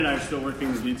And I are still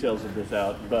working the details of this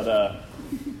out, but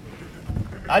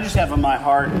I just have on my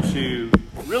heart to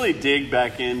really dig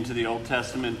back into the Old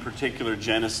Testament, in particular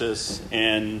Genesis,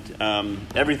 and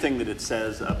everything that it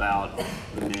says about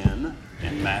men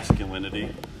and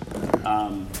masculinity.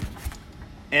 And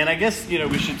I guess,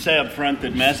 we should say up front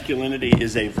that masculinity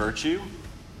is a virtue.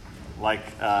 Like,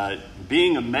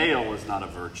 being a male is not a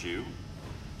virtue.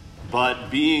 But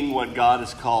being what God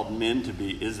has called men to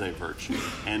be is a virtue.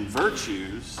 And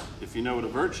virtues, if you know what a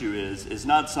virtue is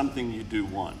not something you do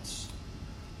once.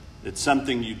 It's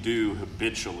something you do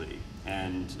habitually,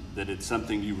 and that it's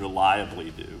something you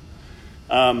reliably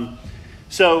do.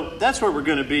 So that's where we're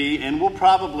going to be, and we'll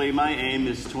probably, my aim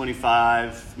is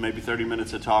 25, maybe 30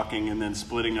 minutes of talking, and then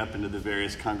splitting up into the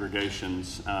various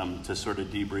congregations to sort of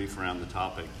debrief around the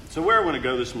topic. So where I want to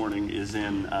go this morning is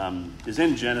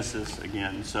in Genesis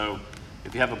again. So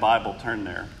if you have a Bible, turn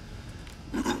there.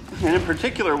 And in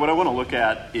particular, what I want to look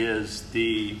at is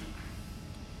the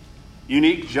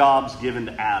unique jobs given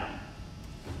to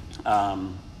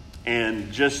Adam,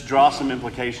 and just draw some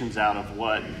implications out of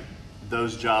what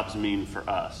those jobs mean for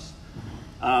us.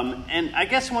 And I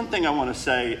guess one thing I want to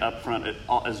say up front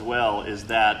as well is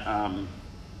that,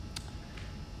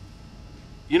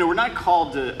 we're not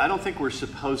called to, I don't think we're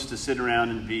supposed to sit around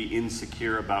and be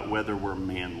insecure about whether we're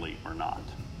manly or not.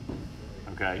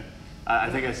 Okay? I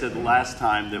think I said the last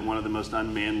time that one of the most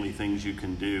unmanly things you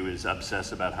can do is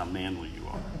obsess about how manly you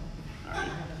are.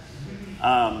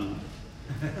 All right?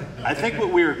 I think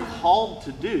what we are called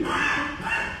to do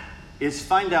is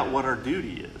find out what our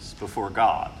duty is before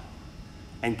God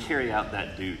and carry out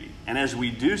that duty. And as we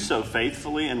do so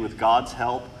faithfully and with God's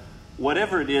help,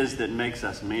 whatever it is that makes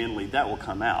us manly, that will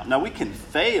come out. Now, we can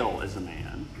fail as a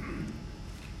man,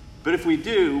 but if we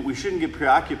do, we shouldn't get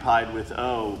preoccupied with,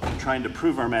 trying to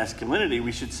prove our masculinity.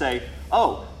 We should say,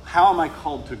 how am I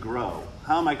called to grow?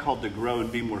 How am I called to grow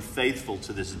and be more faithful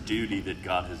to this duty that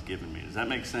God has given me? Does that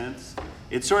make sense?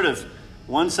 It's sort of,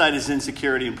 one side is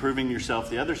insecurity and proving yourself.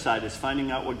 The other side is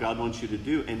finding out what God wants you to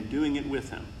do and doing it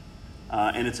with him.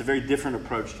 And it's a very different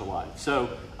approach to life. So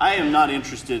I am not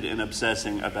interested in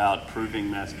obsessing about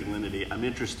proving masculinity. I'm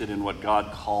interested in what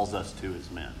God calls us to as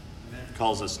men,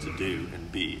 calls us to do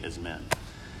and be as men.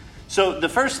 So the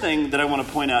first thing that I want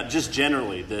to point out just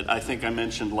generally that I think I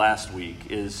mentioned last week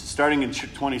is starting in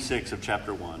 26 of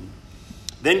chapter 1.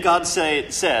 Then God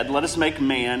said, "Let us make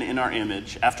man in our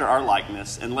image, after our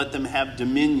likeness, and let them have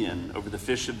dominion over the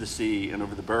fish of the sea, and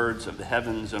over the birds of the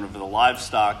heavens, and over the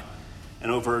livestock,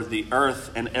 and over the earth,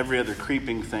 and every other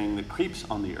creeping thing that creeps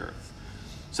on the earth."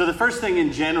 So the first thing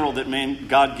in general that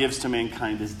God gives to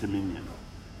mankind is dominion,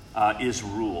 is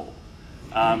rule.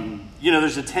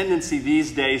 There's a tendency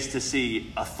these days to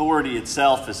see authority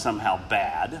itself as somehow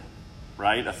bad,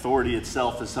 right? Authority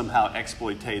itself is somehow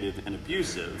exploitative and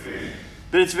abusive.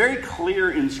 But it's very clear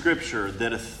in Scripture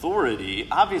that authority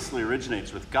obviously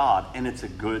originates with God, and it's a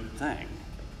good thing.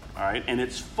 All right? And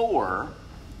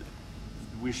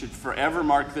we should forever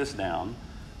mark this down,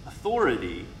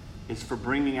 authority is for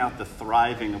bringing out the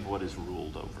thriving of what is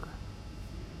ruled over.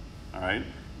 All right?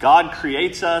 God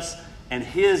creates us, and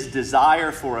his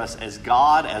desire for us as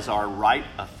God, as our right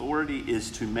authority,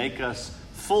 is to make us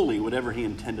fully whatever he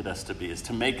intended us to be, is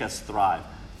to make us thrive.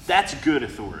 That's good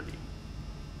authority.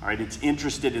 All right, it's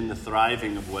interested in the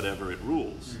thriving of whatever it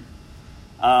rules.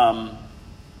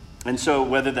 And so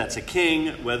whether that's a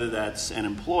king, whether that's an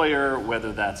employer,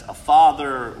 whether that's a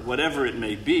father, whatever it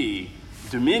may be,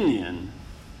 dominion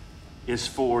is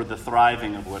for the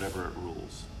thriving of whatever it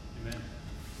rules. Amen.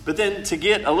 But then to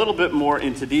get a little bit more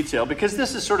into detail, because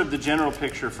this is sort of the general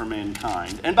picture for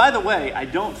mankind. And by the way, I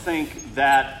don't think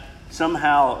that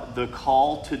somehow the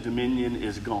call to dominion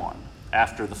is gone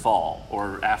after the fall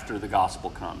or after the gospel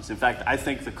comes. In fact, I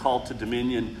think the call to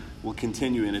dominion will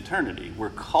continue in eternity. We're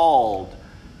called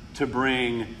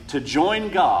to join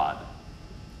God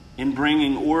in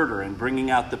bringing order and bringing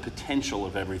out the potential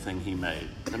of everything he made.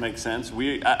 Does that make sense?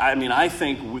 I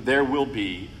think there will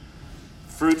be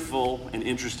fruitful and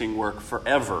interesting work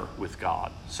forever with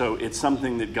God. So it's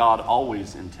something that God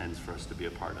always intends for us to be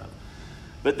a part of.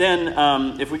 But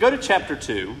then if we go to chapter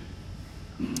 2,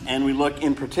 and we look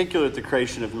in particular at the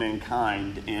creation of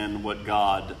mankind and what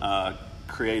God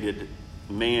created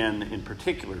man in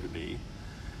particular to be.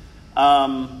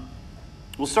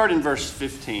 We'll start in verse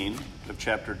 15 of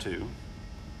chapter 2.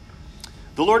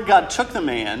 The Lord God took the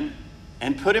man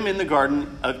and put him in the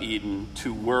Garden of Eden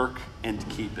to work and to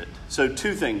keep it. So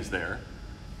two things there,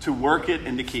 to work it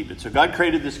and to keep it. So God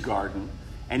created this garden,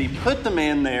 and he put the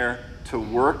man there to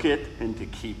work it and to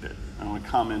keep it. I want to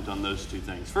comment on those two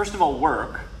things. First of all,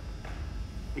 work.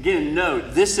 Again,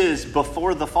 note, this is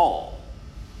before the fall.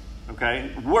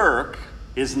 Okay? Work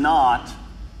is not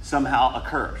somehow a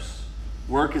curse.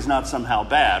 Work is not somehow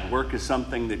bad. Work is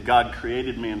something that God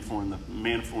created man for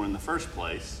in the first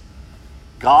place.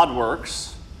 God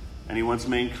works, and he wants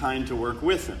mankind to work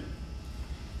with him.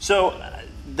 So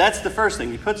that's the first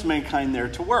thing. He puts mankind there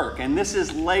to work. And this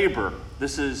is labor.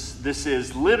 This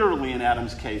is literally, in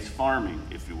Adam's case, farming,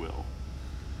 if you will.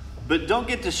 But don't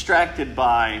get distracted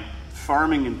by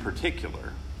farming in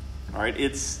particular. All right?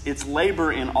 It's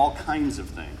labor in all kinds of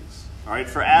things. All right?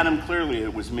 For Adam, clearly,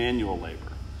 it was manual labor.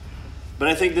 But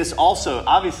I think this also,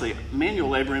 obviously, manual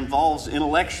labor involves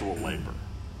intellectual labor.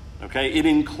 Okay? It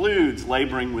includes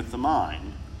laboring with the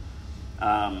mind.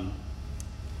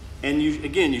 And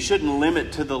you shouldn't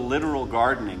limit to the literal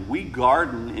gardening. We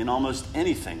garden in almost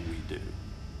anything we do.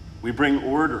 We bring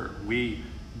order. We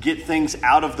get things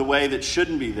out of the way that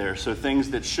shouldn't be there, so things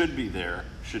that should be there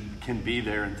can be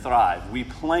there and thrive. We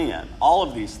plan. All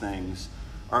of these things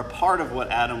are a part of what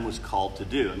Adam was called to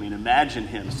do. I mean, imagine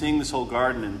him seeing this whole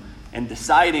garden and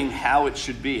deciding how it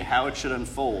should be, how it should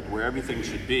unfold, where everything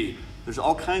should be. There's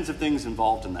all kinds of things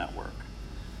involved in that work.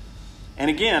 And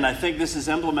again, I think this is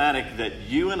emblematic that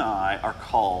you and I are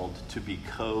called to be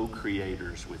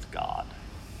co-creators with God.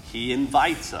 He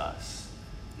invites us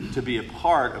to be a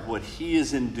part of what he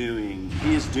is doing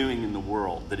in the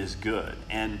world that is good.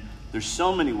 And there's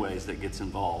so many ways that gets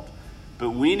involved.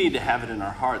 But we need to have it in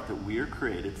our heart that we are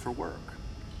created for work.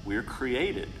 We are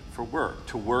created for work,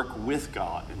 to work with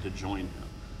God and to join him.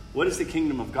 What is the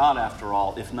kingdom of God, after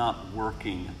all, if not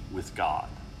working with God?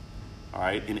 All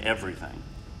right, in everything.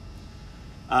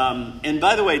 And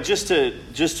by the way, just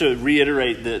to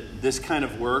reiterate that this kind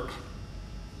of work,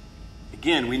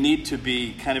 again, we need to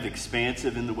be kind of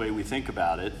expansive in the way we think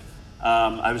about it.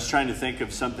 I was trying to think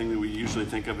of something that we usually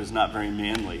think of as not very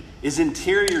manly. Is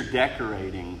interior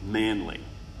decorating manly?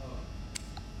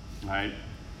 All right.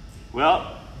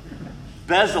 Well,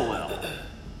 Bezalel.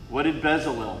 What did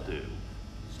Bezalel do?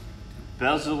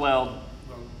 Bezalel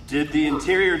did the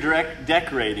interior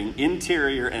decorating,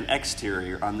 interior and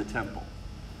exterior, on the temple.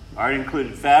 All right, it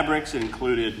included fabrics, it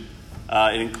included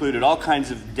all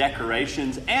kinds of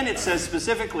decorations, and it says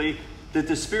specifically that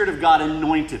the Spirit of God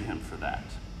anointed him for that.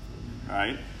 All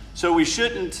right? So we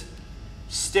shouldn't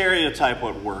stereotype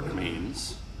what work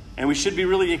means, and we should be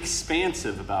really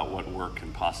expansive about what work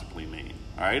can possibly mean.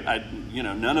 All right?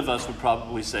 None of us would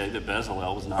probably say that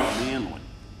Bezalel was not manly.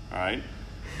 All right?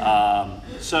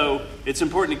 So it's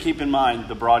important to keep in mind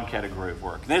the broad category of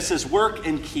work. This says work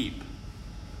and keep.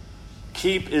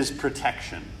 Keep is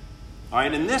protection. All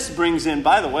right, and this brings in,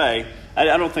 by the way, I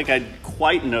don't think I'd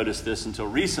quite noticed this until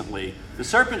recently. The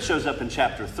serpent shows up in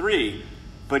chapter 3,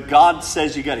 but God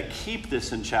says you got to keep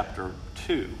this in chapter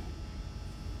 2. Does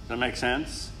that make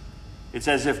sense? It's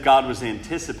as if God was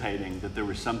anticipating that there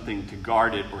was something to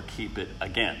guard it or keep it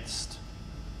against.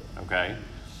 Okay?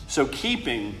 So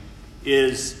keeping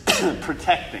is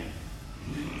protecting.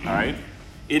 All right?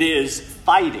 It is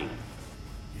fighting.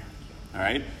 All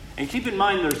right? And keep in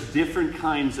mind there's different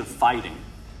kinds of fighting.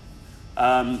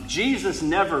 Jesus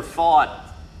never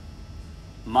fought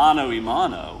mano a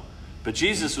mano, but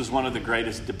Jesus was one of the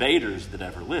greatest debaters that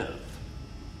ever lived.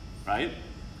 Right?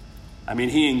 I mean,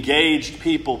 he engaged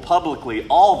people publicly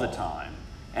all the time,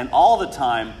 and all the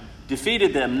time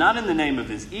defeated them not in the name of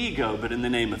his ego, but in the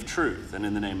name of truth, and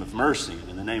in the name of mercy, and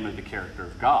in the name of the character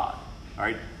of God. All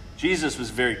right? Jesus was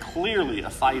very clearly a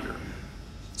fighter.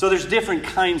 So there's different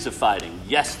kinds of fighting.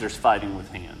 Yes, there's fighting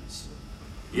with hands.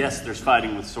 Yes, there's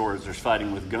fighting with swords. There's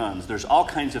fighting with guns. There's all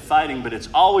kinds of fighting, but it's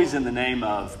always in the name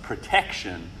of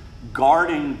protection,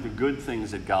 guarding the good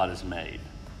things that God has made.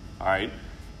 All right?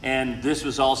 And this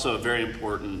was also a very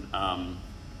important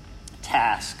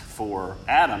task for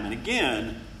Adam. And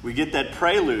again, we get that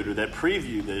prelude or that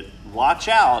preview that, watch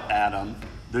out, Adam,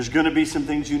 there's going to be some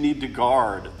things you need to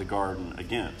guard the garden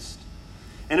against.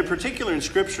 And in particular in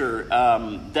Scripture,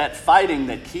 that fighting,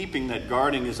 that keeping, that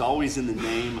guarding is always in the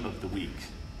name of the weak.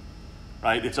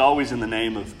 Right? It's always in the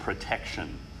name of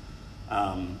protection.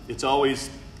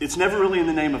 It's never really in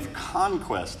the name of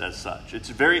conquest as such. It's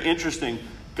very interesting.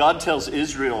 God tells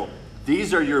Israel,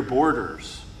 these are your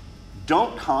borders.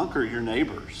 Don't conquer your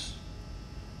neighbors.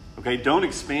 Okay? Don't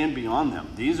expand beyond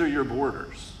them. These are your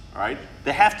borders. All right?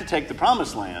 They have to take the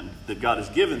promised land that God has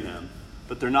given them,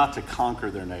 but they're not to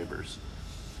conquer their neighbors.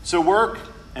 So work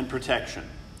and protection.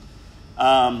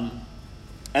 And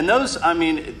those,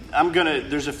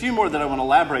 there's a few more that I want to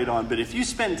elaborate on, but if you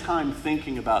spend time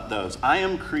thinking about those, I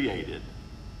am created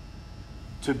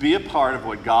to be a part of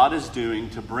what God is doing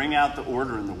to bring out the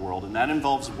order in the world, and that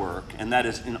involves work, and that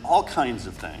is in all kinds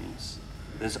of things.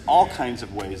 There's all kinds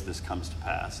of ways this comes to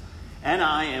pass. and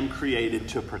I am created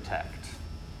to protect.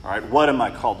 All right, what am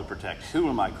I called to protect? Who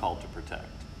am I called to protect?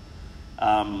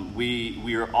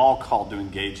 We are all called to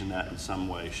engage in that in some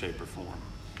way, shape, or form.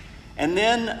 And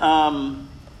then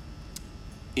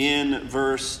in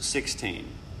verse 16,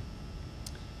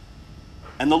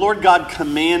 and the Lord God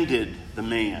commanded the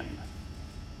man.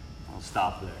 I'll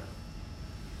stop there.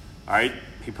 All right,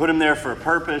 he put him there for a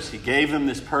purpose. He gave him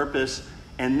this purpose.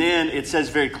 And then it says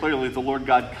very clearly, the Lord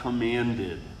God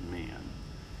commanded man.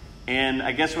 And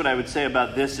I guess what I would say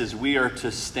about this is we are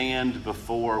to stand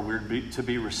before, to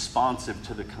be responsive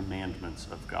to the commandments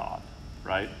of God,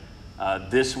 right?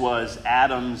 This was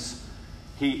Adam's,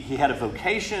 he had a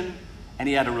vocation and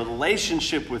he had a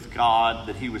relationship with God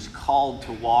that he was called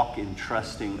to walk in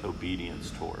trusting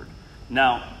obedience toward.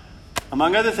 Now,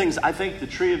 among other things, I think the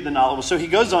tree of the knowledge, so he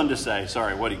goes on to say,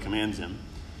 what he commands him.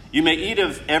 You may eat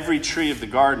of every tree of the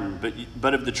garden,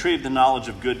 but of the tree of the knowledge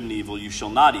of good and evil you shall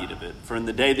not eat of it, for in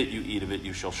the day that you eat of it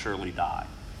you shall surely die.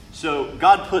 So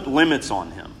God put limits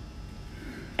on him.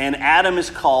 And Adam is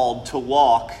called to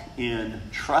walk in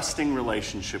trusting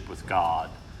relationship with God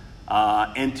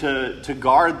and to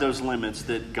guard those limits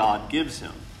that God gives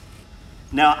him.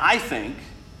 Now, I think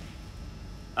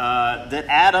that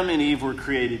Adam and Eve were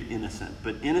created innocent,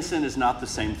 but innocent is not the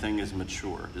same thing as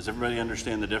mature. Does everybody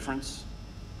understand the difference?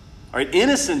 All right,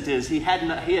 innocent is he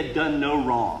had done no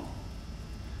wrong.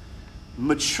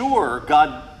 Mature,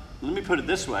 God, let me put it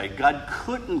this way, God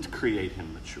couldn't create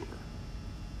him mature.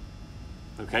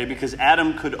 Okay, because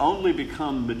Adam could only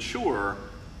become mature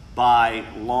by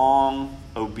long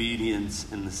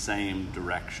obedience in the same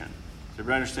direction. Does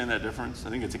everybody understand that difference? I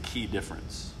think it's a key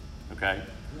difference. Okay?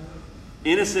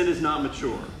 Innocent is not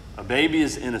mature. A baby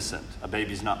is innocent. A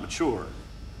baby is not mature.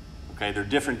 Okay, they're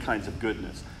different kinds of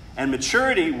goodness. And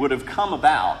maturity would have come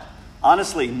about,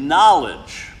 honestly,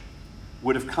 knowledge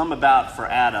would have come about for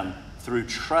Adam through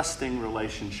trusting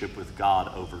relationship with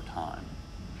God over time.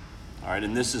 All right,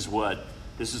 and this is what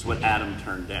Adam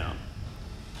turned down.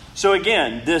 So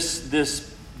again,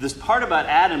 this part about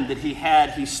Adam that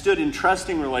he stood in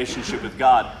trusting relationship with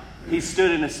God. He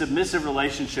stood in a submissive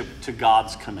relationship to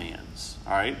God's commands.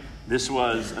 All right, this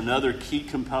was another key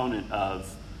component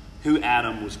of who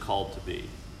Adam was called to be.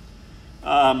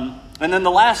 And then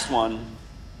the last one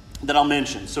that I'll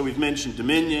mention. So we've mentioned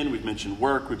dominion, we've mentioned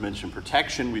work, we've mentioned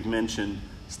protection, we've mentioned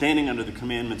standing under the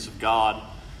commandments of God.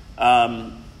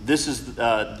 This is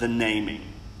the naming.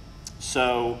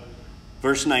 So,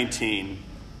 verse 19.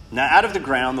 Now out of the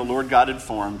ground the Lord God had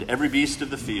formed every beast of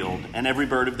the field and every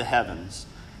bird of the heavens,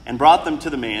 and brought them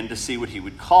to the man to see what he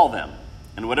would call them.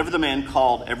 And whatever the man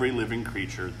called every living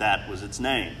creature, that was its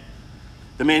name.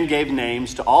 The man gave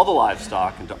names to all the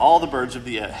livestock and to all the birds of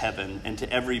the heaven and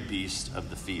to every beast of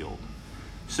the field.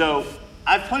 So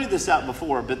I've pointed this out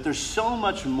before, but there's so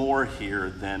much more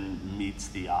here than meets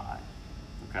the eye.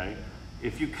 Okay?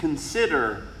 If you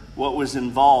consider what was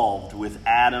involved with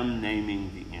Adam naming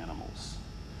the animals,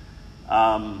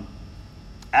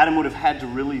 Adam would have had to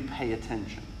really pay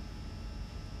attention.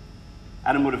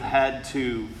 Adam would have had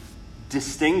to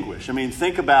distinguish. I mean,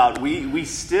 think about, we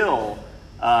still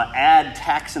add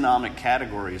taxonomic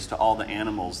categories to all the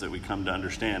animals that we come to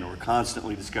understand. We're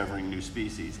constantly discovering new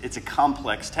species. It's a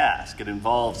complex task. It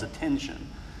involves attention.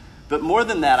 But more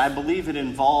than that, I believe it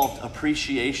involved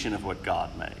appreciation of what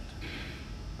God made.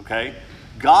 Okay?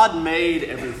 God made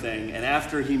everything, and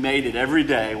after he made it every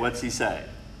day, what's he say?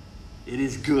 It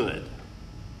is good.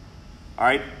 All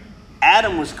right?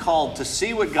 Adam was called to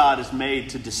see what God has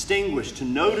made, to distinguish, to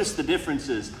notice the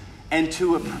differences, and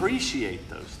to appreciate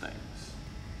those things.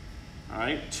 All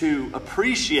right? To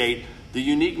appreciate the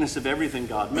uniqueness of everything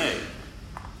God made.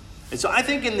 And so I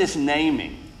think in this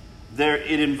naming,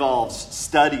 it involves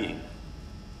studying.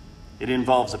 It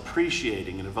involves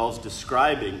appreciating. It involves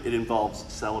describing. It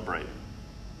involves celebrating.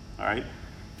 All right?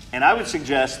 And I would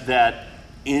suggest that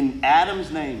in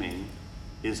Adam's naming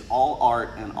is all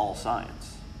art and all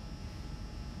science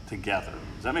together.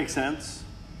 Does that make sense?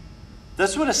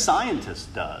 That's what a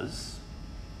scientist does.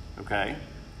 Okay?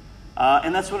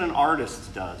 And that's what an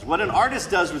artist does. What an artist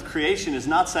does with creation is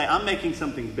not say, I'm making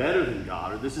something better than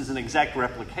God, or this is an exact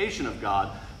replication of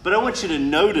God, but I want you to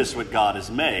notice what God has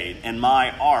made, and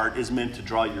my art is meant to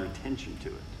draw your attention to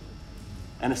it.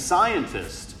 And a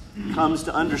scientist comes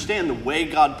to understand the way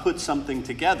God puts something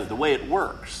together, the way it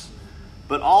works.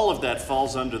 But all of that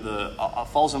falls under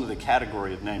the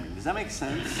category of naming. Does that make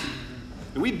sense?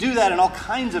 And we do that in all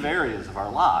kinds of areas of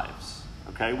our lives.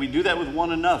 Okay? We do that with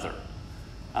one another.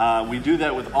 We do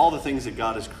that with all the things that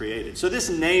God has created. So this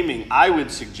naming, I would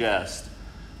suggest,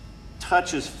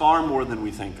 touches far more than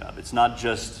we think of. It's not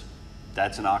just,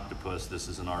 that's an octopus, this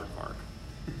is an aardvark.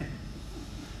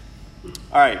 All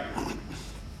right.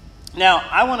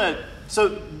 Now,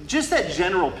 so just that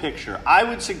general picture, I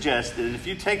would suggest that if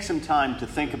you take some time to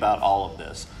think about all of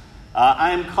this,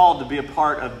 I am called to be a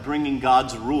part of bringing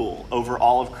God's rule over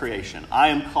all of creation. I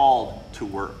am called to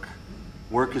work.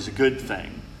 Work is a good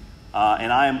thing.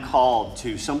 And I am called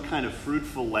to some kind of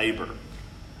fruitful labor.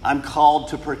 I'm called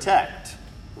to protect.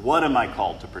 What am I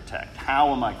called to protect?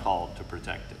 How am I called to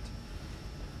protect it?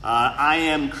 I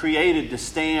am created to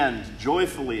stand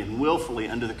joyfully and willfully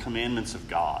under the commandments of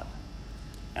God.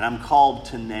 And I'm called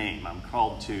to name. I'm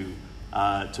called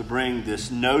to bring this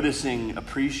noticing,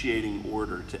 appreciating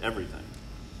order to everything.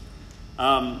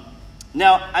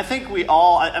 Now, I think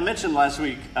I mentioned last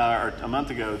week or a month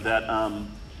ago that,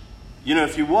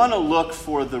 if you want to look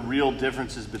for the real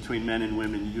differences between men and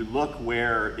women, you look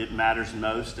where it matters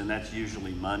most, and that's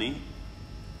usually money,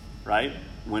 right?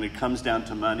 When it comes down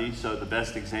to money. So the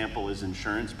best example is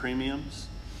insurance premiums.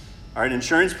 All right,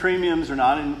 insurance premiums are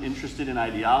not interested in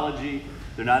ideology.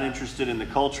 They're not interested in the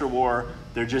culture war.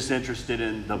 They're just interested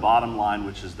in the bottom line,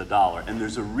 which is the dollar. And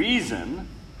there's a reason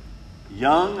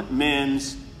young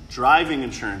men's driving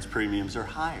insurance premiums are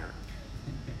higher.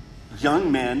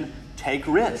 Young men take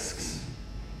risks.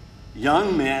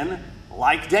 Young men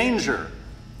like danger.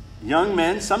 Young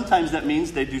men, sometimes that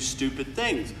means they do stupid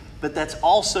things. But that's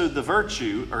also the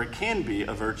virtue, or it can be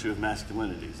a virtue of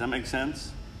masculinity. Does that make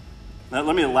sense? Now,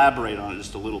 let me elaborate on it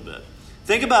just a little bit.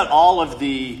 Think about all of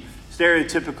the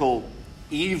stereotypical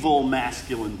evil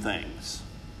masculine things.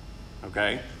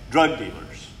 Okay? Drug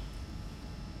dealers.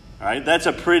 All right? That's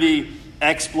a pretty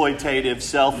exploitative,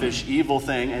 selfish, evil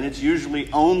thing, and it's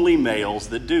usually only males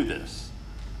that do this.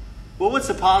 Well, what's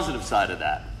the positive side of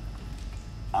that?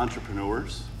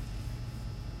 Entrepreneurs,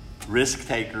 risk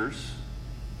takers.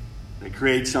 They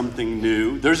create something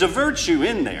new. There's a virtue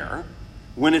in there.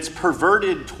 When it's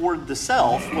perverted toward the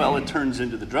self, well, it turns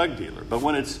into the drug dealer. But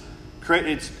when it's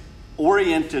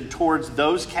oriented towards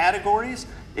those categories,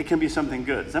 it can be something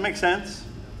good. Does that make sense?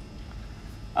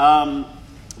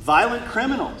 Violent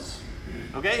criminals.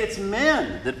 Okay, it's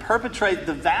men that perpetrate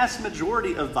the vast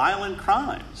majority of violent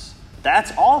crimes.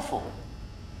 That's awful.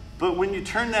 But when you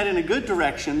turn that in a good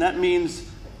direction, that means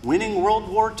winning World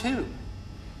War II.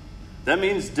 That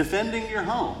means defending your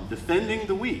home, defending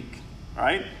the weak,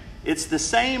 right? It's the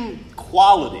same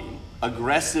quality,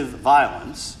 aggressive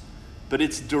violence, but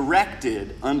it's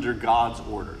directed under God's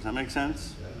order. Does that make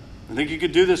sense? I think you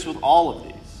could do this with all of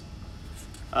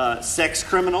these. Sex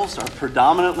criminals are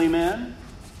predominantly men.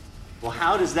 Well,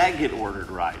 how does that get ordered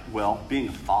right? Well, being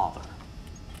a father,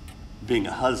 being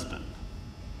a husband,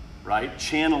 right?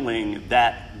 Channeling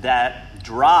that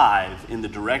drive in the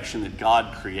direction that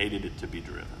God created it to be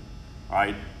driven,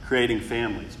 right? Creating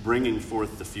families, bringing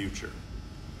forth the future.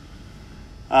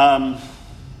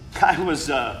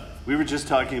 We were just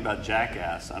talking about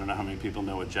Jackass. I don't know how many people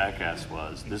know what Jackass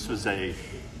was. This was a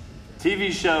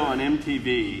TV show on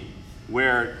MTV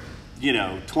where,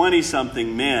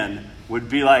 20-something men would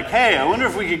be like, hey, I wonder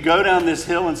if we could go down this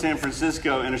hill in San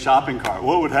Francisco in a shopping cart.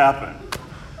 What would happen?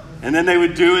 And then they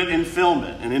would do it and film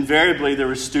it. And invariably, there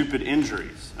were stupid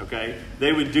injuries, okay?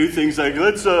 They would do things like,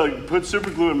 let's put super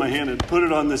glue in my hand and put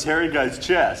it on this hairy guy's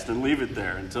chest and leave it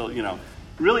there until,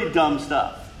 really dumb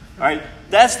stuff. All right?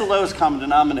 That's the lowest common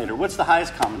denominator. What's the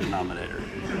highest common denominator?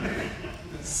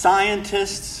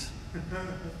 Scientists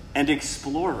and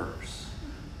explorers.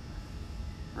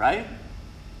 Right?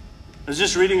 I was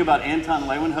just reading about Anton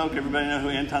Leeuwenhoek. Everybody know who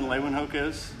Anton Leeuwenhoek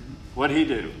is? What'd he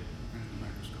do?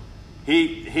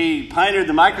 He pioneered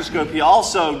the microscope. He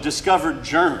also discovered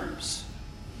germs.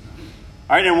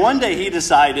 All right, and one day he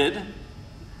decided,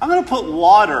 I'm going to put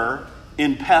water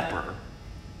in pepper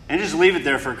and just leave it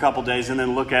there for a couple days and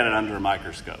then look at it under a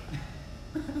microscope.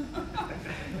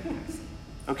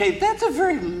 Okay, that's a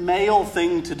very male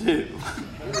thing to do.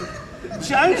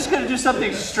 I'm just going to do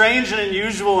something strange and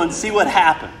unusual and see what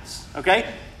happens.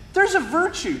 Okay? There's a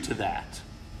virtue to that.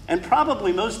 And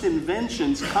probably most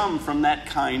inventions come from that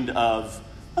kind of,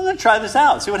 I'm going to try this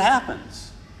out, see what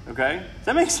happens. Okay? Does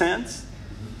that make sense?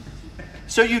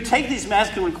 So you take these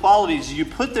masculine qualities, you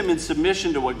put them in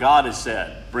submission to what God has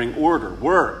said. Bring order,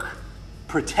 work,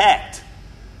 protect,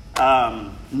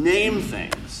 name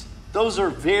things. Those are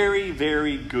very,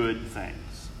 very good things.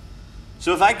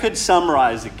 So if I could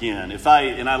summarize again,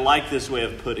 and I like this way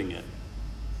of putting it,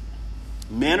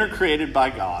 men are created by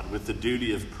God with the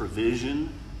duty of provision,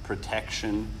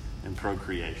 protection, and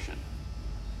procreation.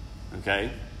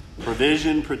 Okay?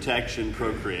 Provision, protection,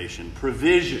 procreation.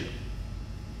 Provision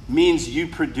means you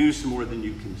produce more than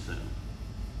you consume.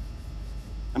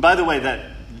 And by the way,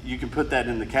 that you can put that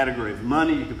in the category of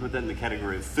money, you can put that in the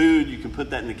category of food, you can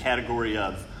put that in the category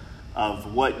of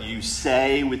of what you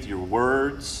say with your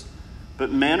words.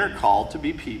 But men are called to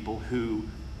be people who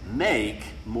make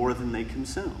more than they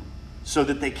consume so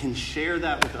that they can share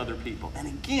that with other people. And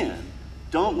again,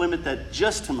 don't limit that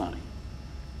just to money.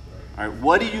 All right,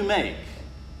 what do you make?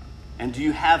 And do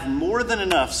you have more than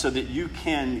enough so that you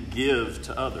can give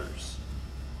to others?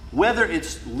 Whether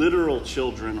it's literal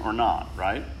children or not,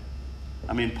 right?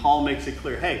 I mean, Paul makes it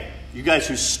clear, hey, you guys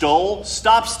who stole,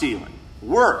 stop stealing.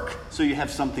 Work so you have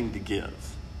something to give.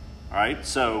 All right,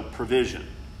 so provision.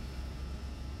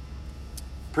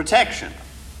 Protection.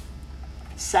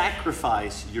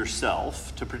 Sacrifice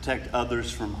yourself to protect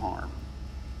others from harm.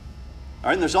 All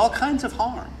right, and there's all kinds of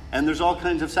harm, and there's all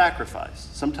kinds of sacrifice.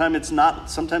 Sometimes it's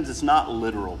not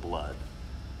literal blood.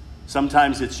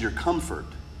 Sometimes it's your comfort.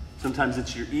 Sometimes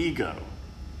it's your ego,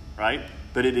 right?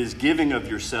 But it is giving of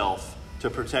yourself to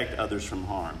protect others from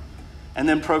harm. And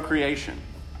then procreation.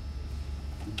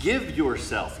 Give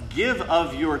yourself, give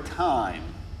of your time,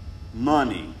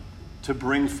 money, to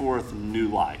bring forth new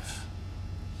life.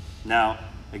 Now,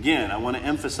 again, I want to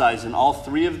emphasize in all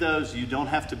three of those, you don't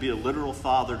have to be a literal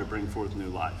father to bring forth new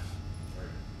life.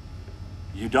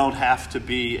 You don't have to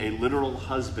be a literal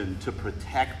husband to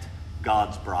protect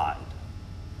God's bride.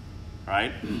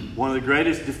 Right? One of the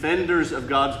greatest defenders of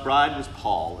God's bride was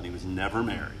Paul, and he was never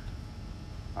married.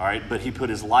 All right? But he put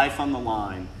his life on the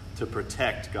line to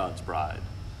protect God's bride.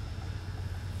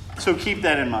 So keep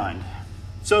that in mind.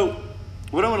 So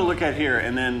what I want to look at here,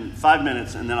 and then 5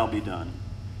 minutes, and then I'll be done.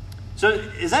 So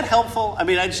is that helpful? I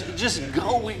mean,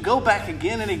 we go back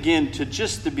again and again to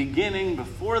just the beginning,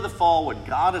 before the fall, what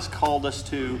God has called us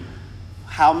to,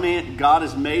 how God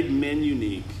has made men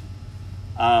unique,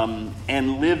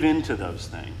 and live into those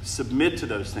things, submit to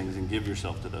those things, and give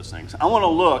yourself to those things. I want to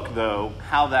look, though,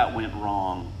 how that went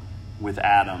wrong with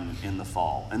Adam in the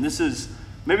fall. And this is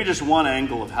maybe just one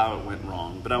angle of how it went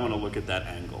wrong, but I want to look at that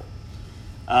angle.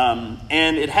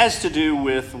 And it has to do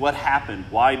with what happened.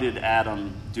 Why did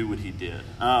Adam do what he did?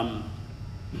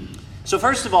 So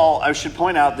first of all, I should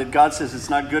point out that God says it's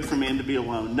not good for man to be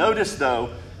alone. Notice, though,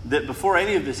 that before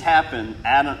any of this happens,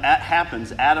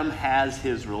 Adam has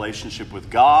his relationship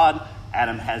with God.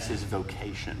 Adam has his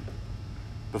vocation.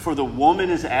 Before the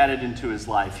woman is added into his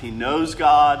life, he knows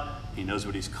God, he knows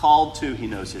what he's called to, he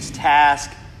knows his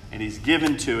task, and he's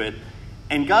given to it.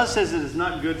 And God says it is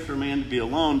not good for man to be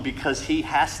alone because he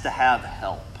has to have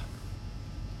help.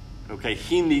 Okay,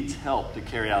 he needs help to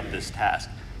carry out this task.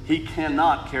 He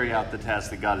cannot carry out the task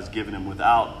that God has given him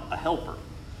without a helper.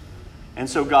 And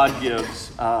so God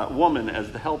gives woman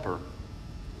as the helper.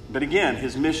 But again,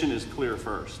 his mission is clear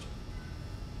first.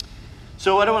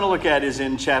 So what I want to look at is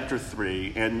in chapter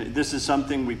 3, and this is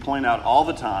something we point out all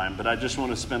the time, but I just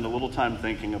want to spend a little time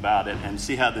thinking about it and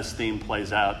see how this theme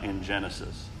plays out in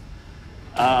Genesis.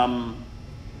 So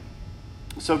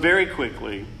very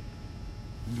quickly,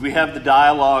 we have the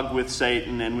dialogue with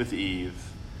Satan and with Eve,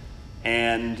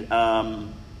 and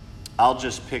I'll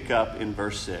just pick up in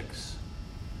verse 6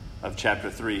 of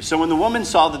chapter 3. So when the woman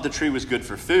saw that the tree was good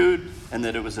for food, and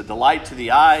that it was a delight to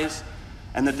the eyes,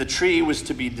 and that the tree was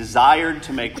to be desired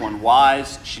to make one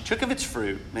wise, she took of its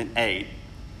fruit and ate,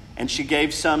 and she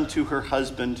gave some to her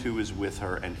husband who was with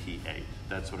her, and he ate.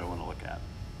 That's what I want to look at.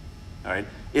 All right?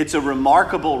 It's a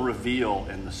remarkable reveal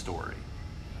in the story.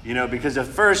 You know, because at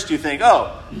first you think,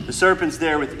 oh, the serpent's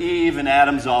there with Eve and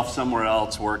Adam's off somewhere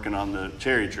else working on the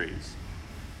cherry trees.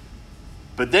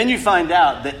 But then you find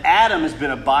out that Adam has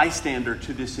been a bystander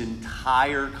to this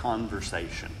entire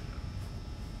conversation.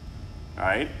 All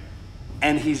right?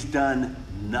 And he's done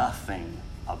nothing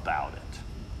about it.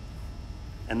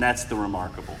 And that's the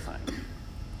remarkable thing.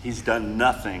 He's done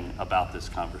nothing about this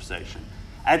conversation.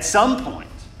 At some point,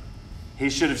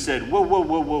 he should have said, whoa, whoa,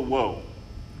 whoa, whoa, whoa.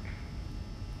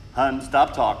 Hun,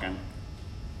 stop talking.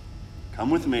 Come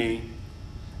with me.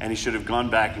 And he should have gone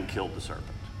back and killed the serpent.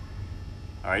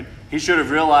 All right? He should have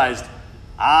realized,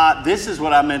 this is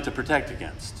what I'm meant to protect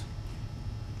against.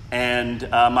 And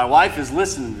my wife is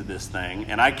listening to this thing,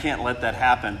 and I can't let that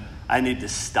happen. I need to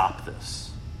stop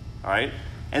this. All right?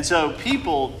 And so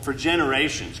people, for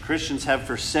generations, Christians have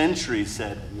for centuries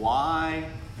said, why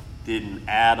didn't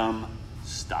Adam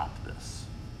stop this?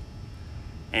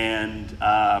 And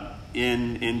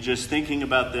in just thinking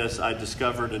about this, I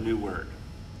discovered a new word.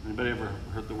 Anybody ever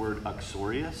heard the word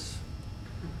uxorious?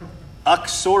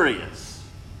 Uxorious.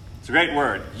 It's a great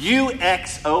word.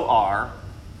 U-X-O-R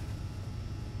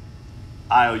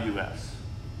I-O-U-S.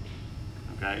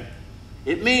 Okay?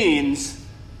 It means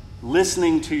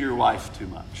listening to your wife too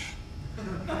much.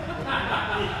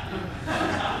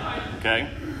 Okay?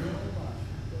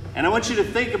 And I want you to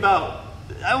just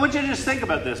think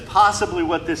about this, possibly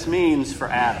what this means for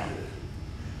Adam.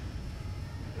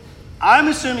 I'm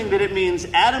assuming that it means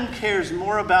Adam cares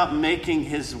more about making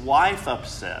his wife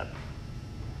upset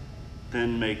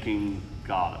than making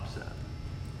God upset.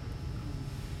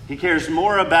 He cares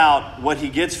more about what he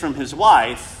gets from his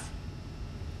wife,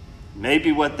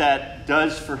 maybe what that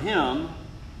does for him,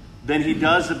 than he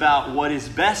does about what is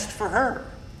best for her.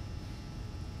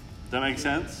 Does that make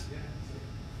sense?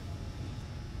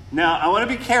 Now, I want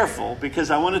to be careful because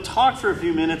I want to talk for a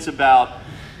few minutes about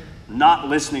not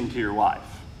listening to your wife.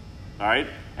 All right?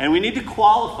 And we need to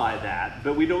qualify that,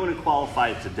 but we don't want to qualify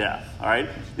it to death. All right?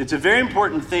 It's a very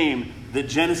important theme that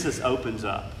Genesis opens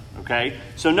up. Okay?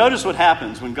 So notice what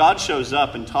happens when God shows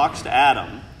up and talks to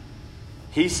Adam.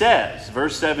 He says,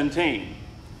 verse 17,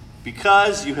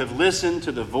 because you have listened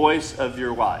to the voice of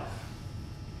your wife.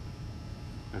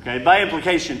 Okay? By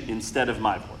implication, instead of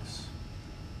my voice.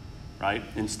 Right?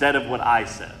 Instead of what I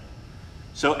said.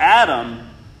 So Adam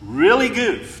really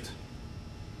goofed.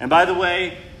 And by the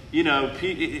way, you know,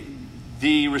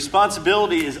 the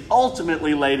responsibility is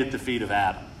ultimately laid at the feet of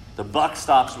Adam. The buck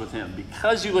stops with him.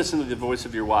 Because you listen to the voice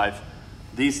of your wife,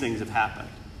 these things have happened.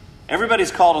 Everybody's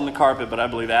called on the carpet, but I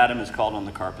believe Adam is called on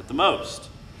the carpet the most.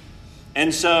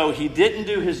 And so he didn't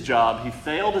do his job. He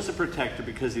failed as a protector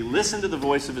because he listened to the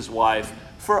voice of his wife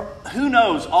for, who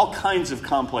knows, all kinds of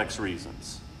complex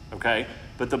reasons. Okay?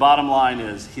 But the bottom line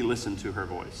is he listened to her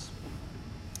voice.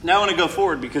 Now I want to go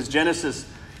forward because Genesis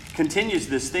continues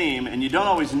this theme, and you don't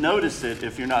always notice it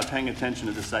if you're not paying attention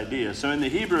to this idea. So in the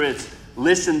Hebrew, it's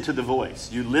listen to the voice.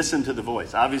 You listen to the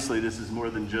voice. Obviously, this is more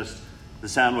than just the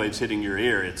sound waves hitting your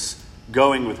ear. It's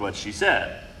going with what she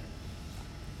said.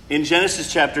 In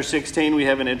Genesis chapter 16, we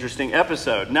have an interesting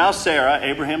episode. Now Sarah,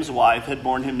 Abraham's wife, had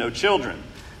borne him no children.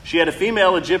 She had a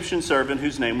female Egyptian servant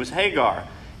whose name was Hagar.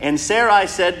 And Sarai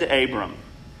said to Abram,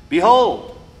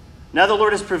 behold, now the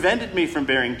Lord has prevented me from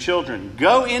bearing children.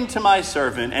 Go in to my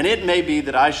servant, and it may be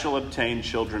that I shall obtain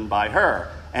children by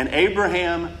her. And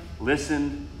Abraham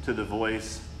listened to the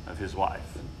voice of his wife.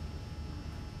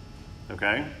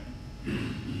 Okay?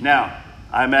 Now,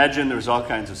 I imagine there was all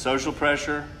kinds of social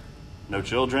pressure, no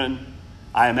children.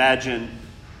 I imagine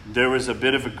there was a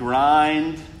bit of a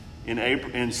grind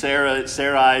in Sarai's,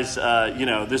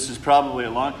 this is probably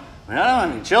a long... I don't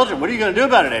have any children. What are you going to do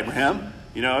about it, Abraham?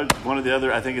 You know, one of the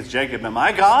other, I think it's Jacob. Am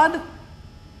I God? All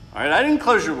right, I didn't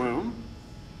close your womb.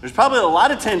 There's probably a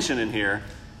lot of tension in here.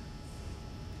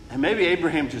 And maybe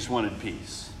Abraham just wanted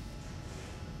peace.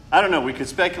 I don't know. We could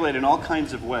speculate in all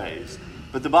kinds of ways.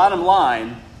 But the bottom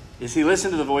line is he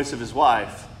listened to the voice of his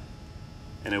wife,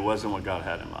 and it wasn't what God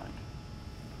had in mind.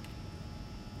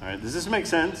 All right, does this make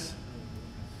sense?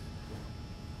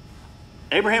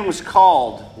 Abraham was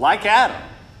called, like Adam,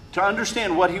 to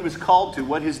understand what he was called to,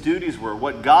 what his duties were,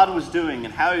 what God was doing,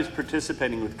 and how he was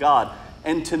participating with God,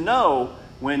 and to know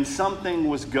when something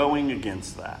was going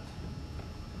against that.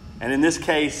 And in this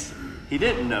case, he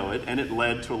didn't know it, and it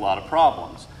led to a lot of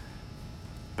problems.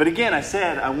 But again, I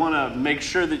said I want to make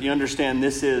sure that you understand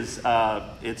this is,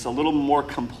 it's a little more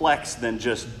complex than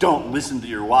just don't listen to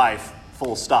your wife,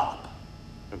 full stop.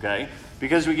 Okay?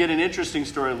 Because we get an interesting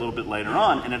story a little bit later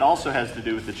on, and it also has to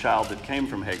do with the child that came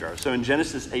from Hagar. So in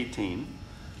Genesis 18,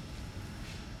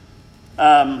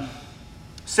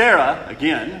 Sarah,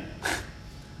 again,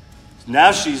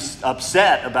 now she's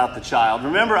upset about the child.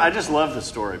 Remember, I just love the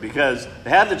story because they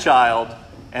had the child,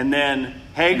 and then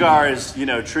Hagar is,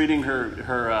 treating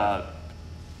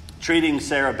treating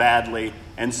Sarah badly,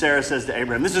 and Sarah says to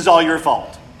Abraham, "This is all your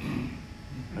fault."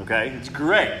 Okay, it's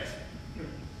great.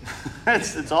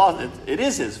 It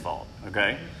is his fault,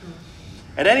 okay?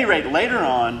 At any rate, later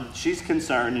on, she's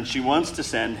concerned and she wants to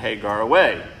send Hagar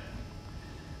away.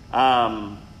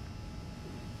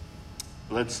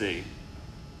 Let's see.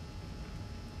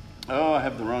 Oh, I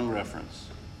have the wrong reference.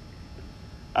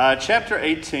 Chapter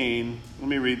 18, let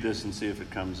me read this and see if it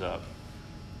comes up.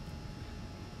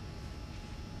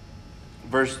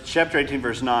 Chapter 18,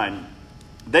 verse 9.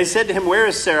 They said to him, "Where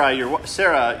is Sarah,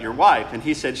 your wife?" And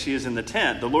he said, "She is in the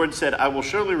tent." The Lord said, "I will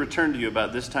surely return to you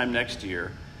about this time next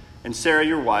year, and Sarah,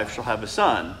 your wife, shall have a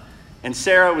son." And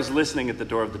Sarah was listening at the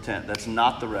door of the tent. That's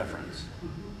not the reference.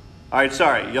 All right,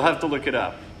 sorry. You'll have to look it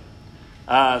up.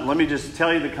 Let me just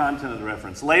tell you the content of the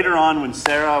reference. Later on, when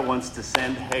Sarah wants to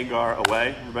send Hagar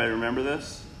away, everybody remember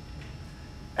this?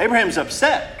 Abraham's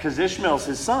upset because Ishmael's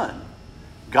his son.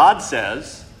 God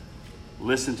says,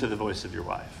 listen to the voice of your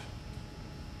wife.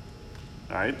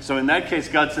 All right, so in that case,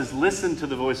 God says, listen to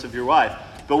the voice of your wife.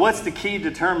 But what's the key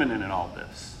determinant in all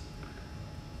this?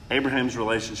 Abraham's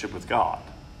relationship with God,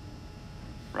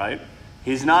 right?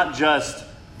 He's not just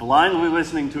blindly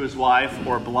listening to his wife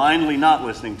or blindly not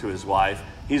listening to his wife.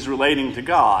 he's relating to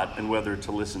God and whether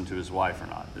to listen to his wife or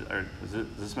not. Does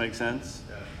this make sense?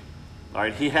 Yeah. All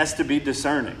right, he has to be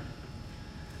discerning.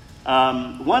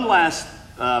 One last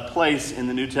place in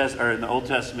the New Testament or in the Old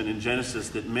Testament in Genesis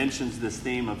that mentions this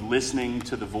theme of listening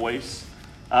to the voice.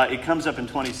 It comes up in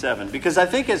 27 because I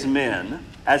think as men,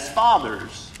 as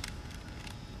fathers,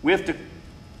 we have to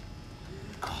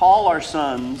call our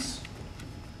sons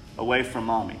away from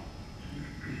mommy.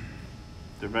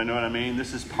 Does everybody know what I mean?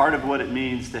 This is part of what it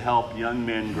means to help young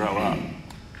men grow up.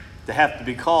 They have to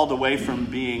be called away from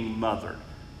being mothered.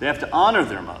 They have to honor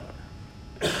their mother.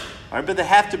 All right, but they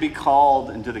have to be called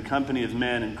into the company of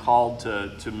men and called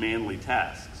to manly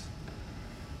tasks.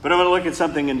 But I want to look at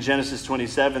something in Genesis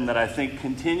 27 that I think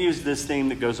continues this theme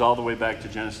that goes all the way back to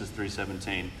Genesis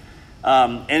 3:17.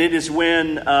 And it is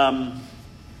when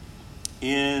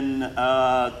in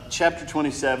chapter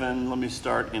 27, let me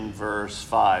start in verse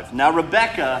 5. Now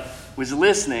Rebekah was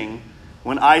listening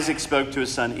when Isaac spoke to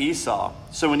his son Esau.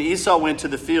 So when Esau went to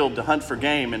the field to hunt for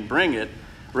game and bring it,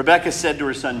 Rebekah said to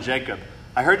her son Jacob,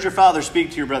 I heard your father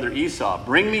speak to your brother Esau.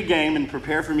 Bring me game and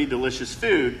prepare for me delicious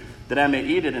food, that I may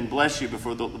eat it and bless you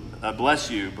before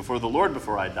the Lord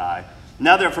before I die.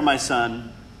 Now therefore, my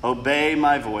son, obey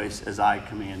my voice as I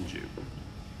command you.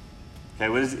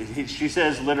 Okay, she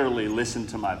says literally, listen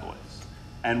to my voice.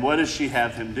 And what does she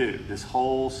have him do? This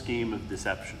whole scheme of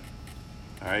deception.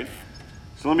 All right?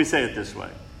 So let me say it this way.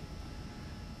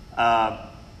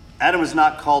 Adam was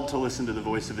not called to listen to the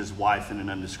voice of his wife in an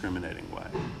undiscriminating way.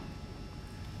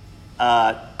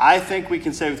 I think we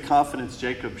can say with confidence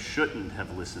Jacob shouldn't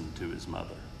have listened to his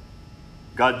mother.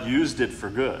 God used it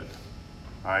for good.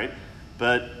 All right?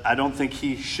 But I don't think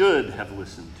he should have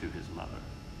listened to his mother.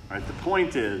 All right? The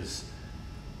point is,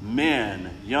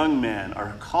 men, young men,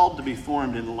 are called to be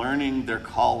formed in learning their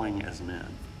calling as men,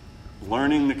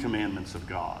 learning the commandments of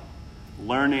God,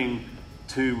 learning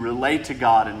to relate to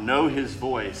God and know his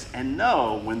voice, and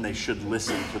know when they should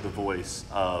listen to the voice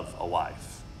of a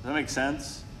wife. Does that make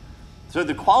sense? So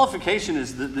the qualification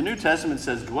is that the New Testament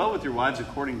says, dwell with your wives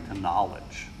according to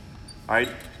knowledge. All right?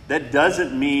 That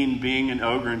doesn't mean being an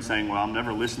ogre and saying, well, I'm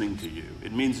never listening to you.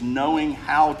 It means knowing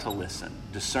how to listen,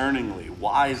 discerningly,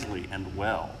 wisely, and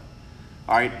well.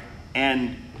 All right?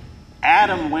 And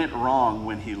Adam went wrong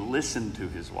when he listened to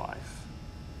his wife.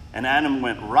 And Adam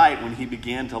went right when he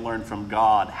began to learn from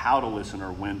God how to listen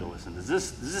or when to listen. Does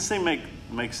this thing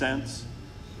make sense?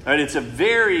 All right, it's a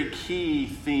very key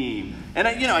theme. And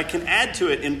I can add to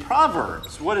it in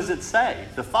Proverbs. What does it say?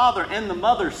 The father and the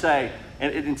mother say,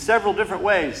 and in several different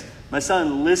ways, my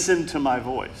son, listen to my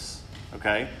voice.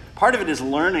 Okay? Part of it is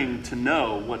learning to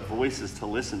know what voices to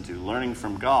listen to, learning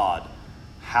from God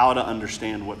how to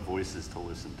understand what voices to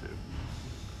listen to.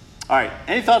 All right,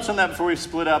 any thoughts on that before we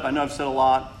split up? I know I've said a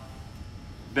lot.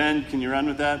 Ben, can you run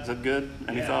with that? Is that good?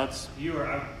 Any thoughts?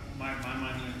 My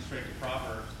mind went straight to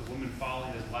Proverbs. The woman folly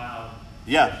is loud.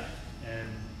 Yeah. And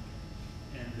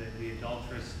the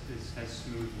adulteress has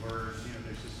smooth words.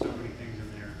 There's just so many things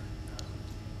in there.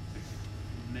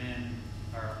 Men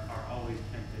are always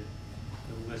tempted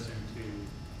to listen to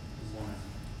the woman.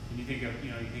 And you think of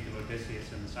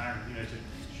Odysseus and the siren. Just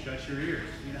shut your ears.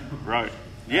 Right.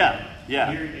 Yeah.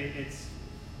 Yeah. Here,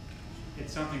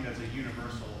 it's something that's a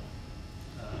universal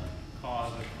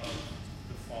cause of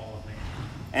the fall of man.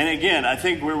 And again, I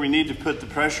think where we need to put the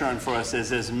pressure on for us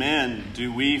is, as men,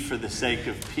 do we, for the sake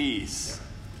of peace,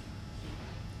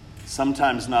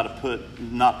 sometimes not put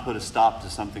a stop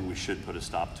to something we should put a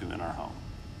stop to in our home.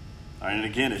 All right, and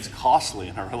again, it's costly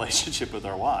in our relationship with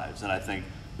our wives. And I think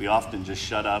we often just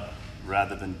shut up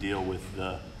rather than deal with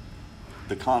the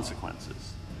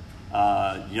consequences.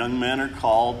 Young men are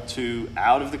called to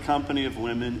out of the company of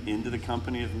women into the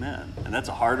company of men. And that's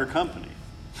a harder company.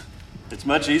 It's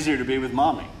much easier to be with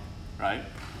mommy, right?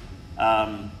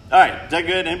 All right, is that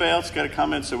good? Anybody else got a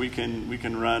comment so we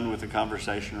can run with a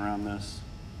conversation around this?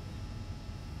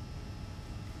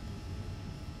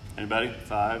 Anybody?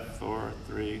 5, 4,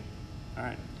 3. All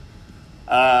right.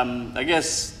 I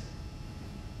guess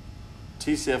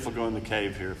TCF will go in the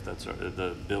cave here if that's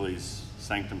the Billy's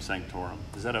Sanctum Sanctorum.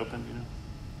 Is that open?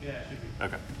 Yeah, it should be.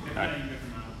 Okay. If All not, right. you can go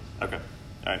from out. Okay.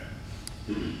 All right.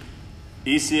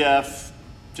 ECF,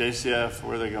 JCF,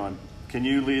 where are they going? Can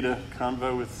you lead a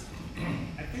convo with?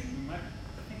 I think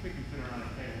we can put it around the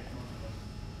table.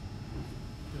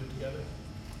 Do it together?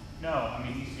 No, I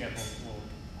mean ECF will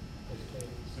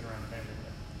sit around the table.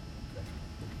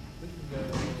 We can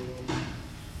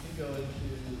go into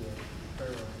the prayer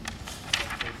room.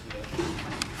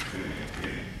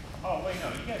 Oh wait, no,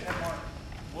 you guys have more.